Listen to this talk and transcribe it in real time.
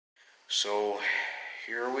So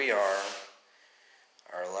here we are,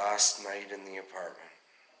 our last night in the apartment.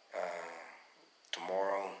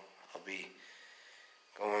 Tomorrow I'll be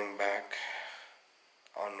going back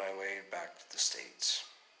on my way back to the States.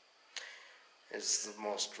 It's the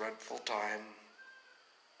most dreadful time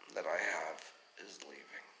that I have is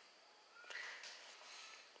leaving.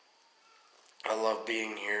 I love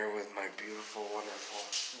being here with my beautiful,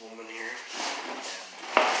 wonderful woman here.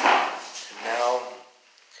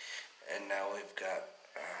 And now we've got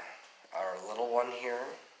our little one here,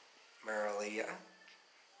 Marilia.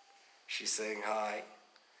 She's saying hi.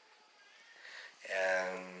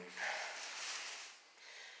 And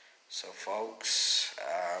so folks,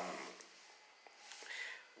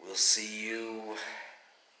 we'll see you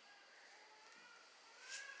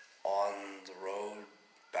on the road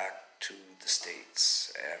back to the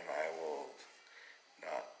States, and I will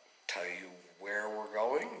not tell you where we're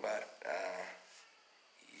going, but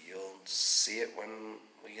you'll see it when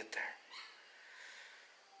we get there.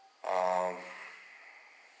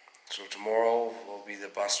 So tomorrow will be the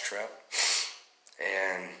bus trip,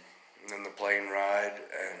 and then the plane ride,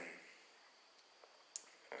 and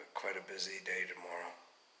quite a busy day tomorrow.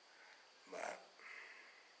 But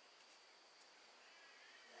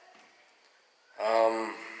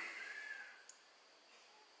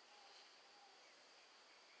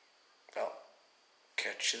well,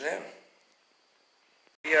 catch you then.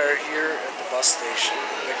 We are here at the bus station,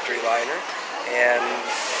 Victory Liner, and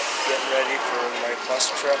getting ready for my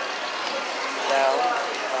bus trip now.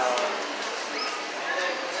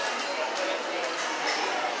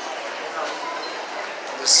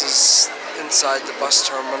 This is inside the bus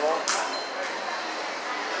terminal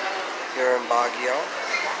here in Baguio,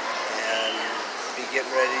 and be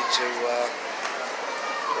getting ready to work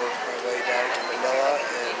my way down to Manila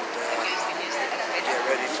and get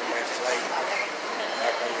ready for my flight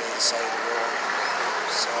back on the other side of the world.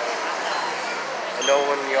 So I know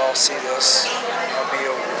when y'all see this, I'll be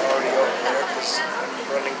already over there because I'm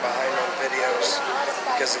running behind on videos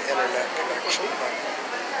because of internet connection.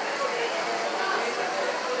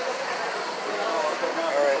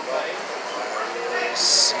 Alright, well, I will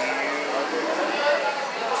see you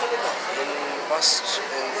in the bus,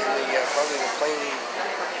 probably the plane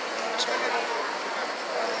terminal.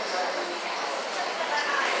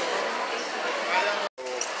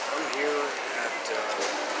 I'm here at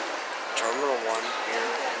Terminal 1 here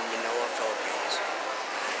in Manila, Philippines.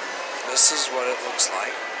 This is what it looks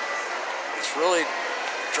like. It's really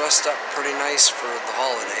dressed up pretty nice for the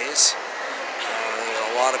holidays. There's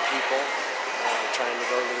a lot of people trying to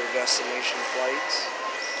go to their destination flights.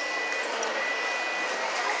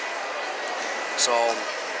 So I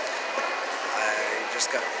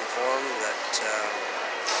just got informed that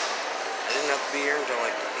I didn't have to be here until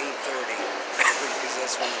like 8:30 because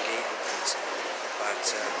that's when the gate opens. But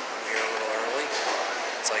I'm here a little early.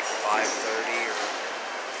 It's like 5:30 or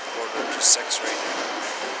 5:45 right now.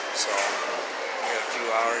 So we got a few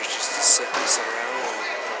hours just to sit around and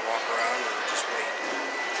walk around and just wait.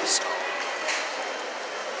 So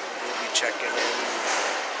we'll be checking in, I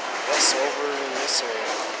guess, over in this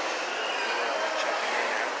area. Checking in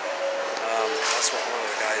now. That's what one of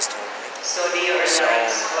the guys told me. So we will wait until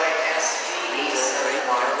then.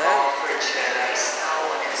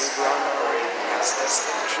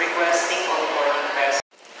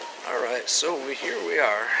 Alright, so here we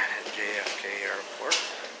are at JFK Airport,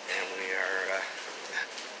 and we are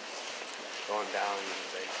going down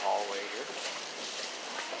the big hallway here.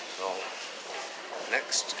 So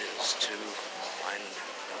next is to find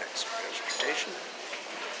the next transportation.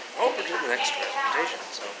 Over to the next transportation.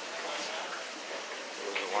 So it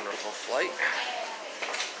was a wonderful flight.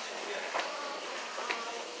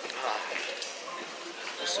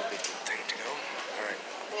 This would be a good thing to go. Alright.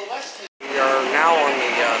 We are now on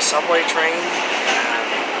the subway train, and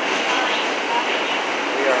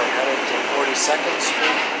we are headed to 42nd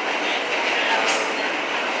Street.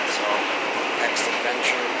 So, next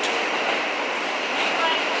adventure to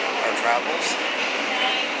our travels.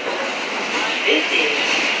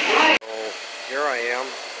 So, here I am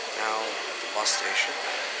now at the bus station,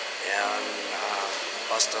 and the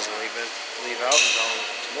bus doesn't leave out until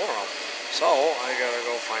tomorrow. So I gotta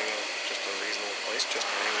go find just a reasonable place just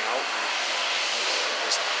to hang out and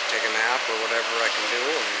just take a nap or whatever I can do,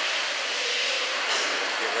 and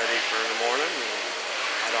get ready for the morning and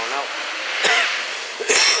head on out.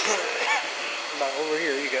 About over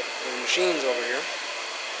here, you got the machines over here.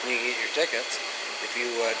 You can get your tickets if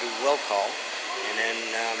you do will call, and then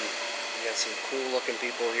you got some cool looking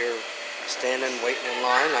people here standing, waiting in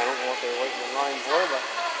line. I don't know what they're waiting in line for, but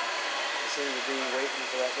they seem to be waiting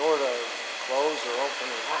for that door to close or open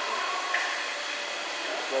or something.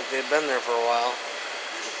 like they've been there for a while.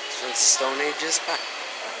 Since the Stone Ages.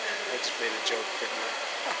 I just made a joke, didn't I?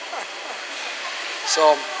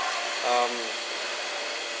 So,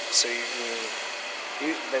 so you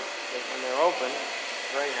can, but when they're open,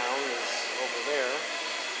 Greyhound is over there,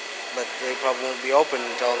 but they probably won't be open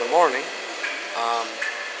until in the morning. And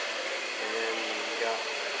then you got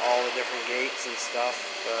all the different gates and stuff.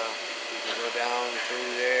 You can go down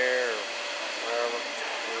through there or wherever.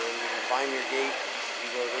 And then you can find your gate you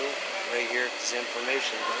go to right here at this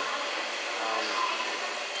information thing.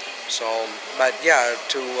 But yeah,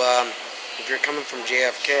 if you're coming from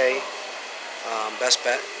JFK, best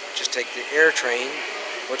bet, just take the air train,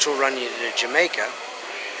 which will run you to Jamaica.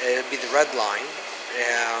 It'll be the red line,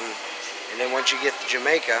 and then once you get to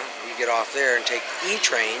Jamaica, you get off there and take the E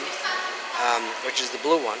train, which is the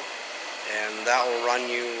blue one, and that will run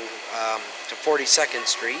you to 42nd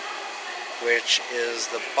Street, which is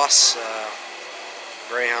the bus,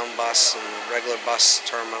 Greyhound bus and regular bus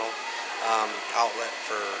terminal outlet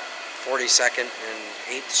for 42nd and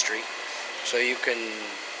 8th Street. So you can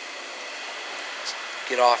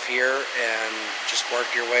get off here and just work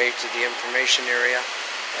your way to the information area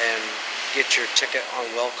and get your ticket on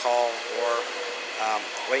will call, or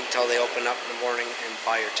wait until they open up in the morning and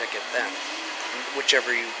buy your ticket then. Whichever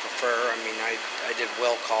you prefer. I mean, I did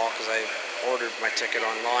will call because I ordered my ticket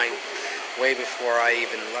online way before I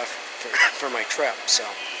even left for my trip, so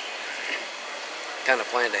kind of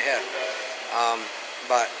planned ahead.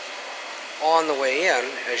 But on the way in,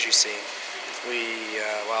 as you see,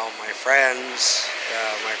 my friend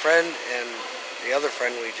and the other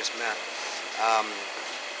friend we just met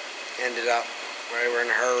ended up, we were in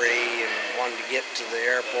a hurry and wanted to get to the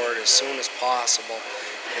airport as soon as possible,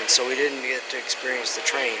 and so we didn't get to experience the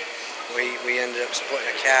train. We ended up splitting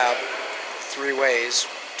a cab 3 ways,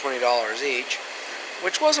 $20 each,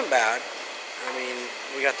 which wasn't bad. I mean,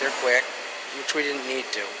 we got there quick, which we didn't need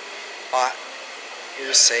to, but it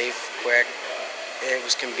was safe, quick, it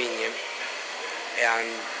was convenient. And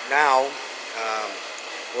now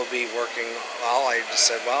we'll be working. Well, I just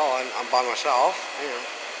said, well, I'm by myself. You know,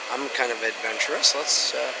 I'm kind of adventurous.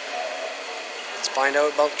 Let's find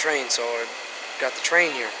out about the train. So I got the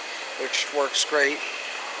train here, which works great.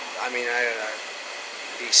 I mean, I'd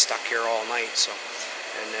be stuck here all night. So,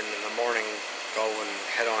 and then in the morning, go and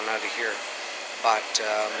head on out of here. But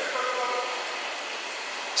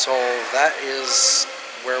so that is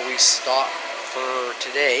where we stop for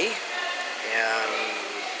today. And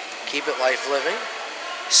keep it life living.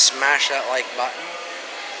 Smash that like button.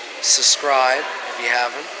 Subscribe if you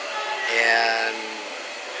haven't. And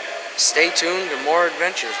stay tuned to more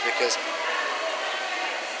adventures, because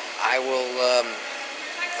I will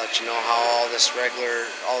let you know how all this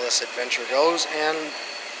adventure goes, and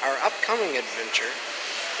our upcoming adventure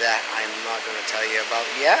that I'm not going to tell you about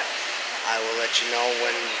yet. I will let you know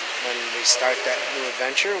when we start that new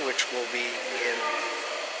adventure, which will be in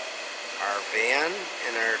our van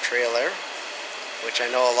and our trailer, which I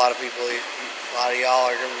know a lot of y'all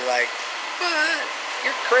are going to be like, what?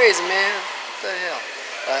 You're crazy, man. What the hell?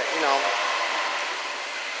 But, you know,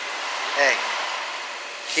 hey,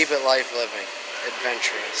 keep it life living,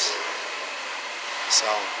 adventurous. So,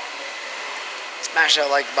 smash that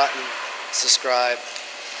like button, subscribe,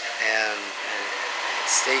 and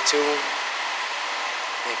stay tuned,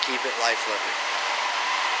 and keep it life living.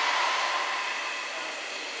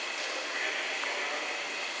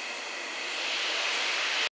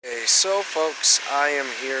 Okay, so folks, I am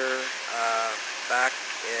here back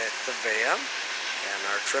at the van, and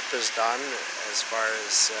our trip is done as far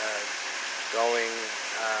as coming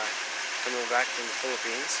back from the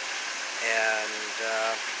Philippines. And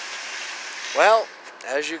well,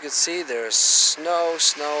 as you can see, there's snow,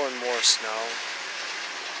 and more snow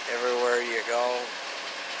everywhere you go.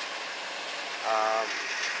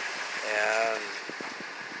 And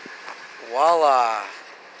voila!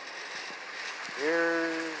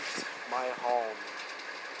 Here's my home.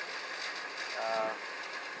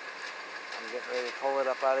 I'm getting ready to pull it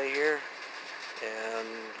up out of here and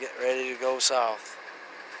get ready to go south.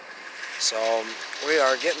 So we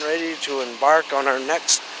are getting ready to embark on our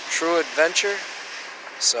next true adventure.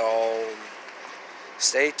 So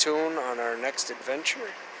stay tuned on our next adventure,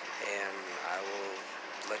 and I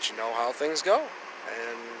will let you know how things go,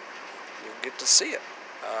 and you'll get to see it.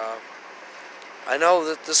 I know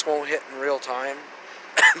that this won't hit in real time,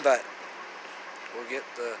 but we'll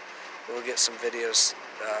get some videos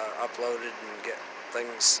uploaded and get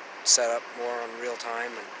things set up more on real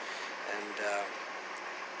time, and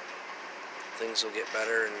things will get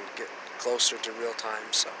better and get closer to real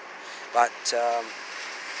time. So, but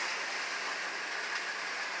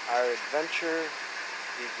our adventure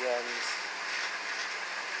begins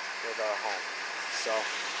with our home. So,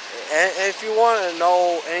 and if you want to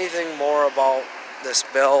know anything more about this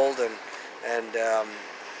build and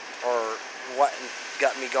or what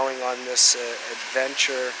got me going on this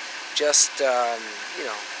adventure, just you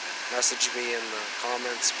know, message me in the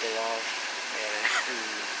comments below, and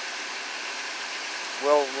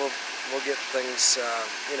we'll get things.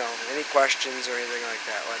 You know, any questions or anything like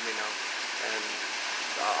that, let me know, and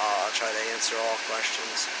I'll try to answer all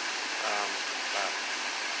questions. But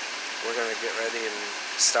we're gonna get ready and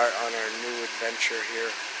start on our new adventure here.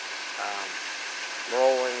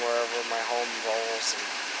 Rolling wherever my home rolls, and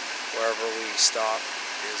wherever we stop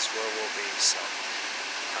is where we'll be. So,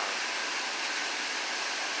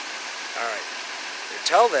 alright.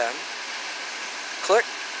 Until then, click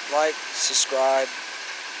like, subscribe,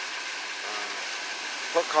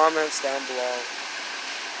 put comments down below.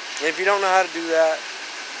 And if you don't know how to do that,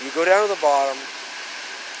 you go down to the bottom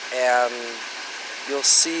and you'll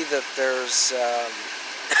see that there's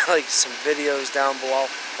like some videos down below.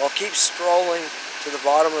 I'll keep scrolling to the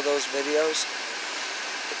bottom of those videos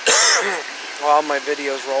while my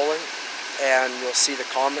video's rolling, and you'll see the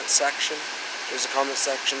comment section. There's a comment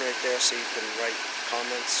section right there, so you can write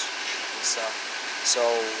comments and stuff. So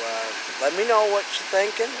let me know what you're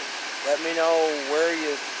thinking. Let me know where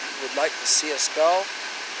you would like to see us go,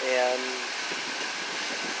 and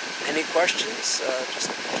any questions,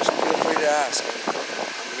 just feel free to ask.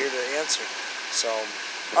 I'm here to answer. So,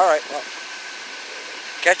 alright, well,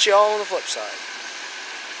 catch you all on the flip side.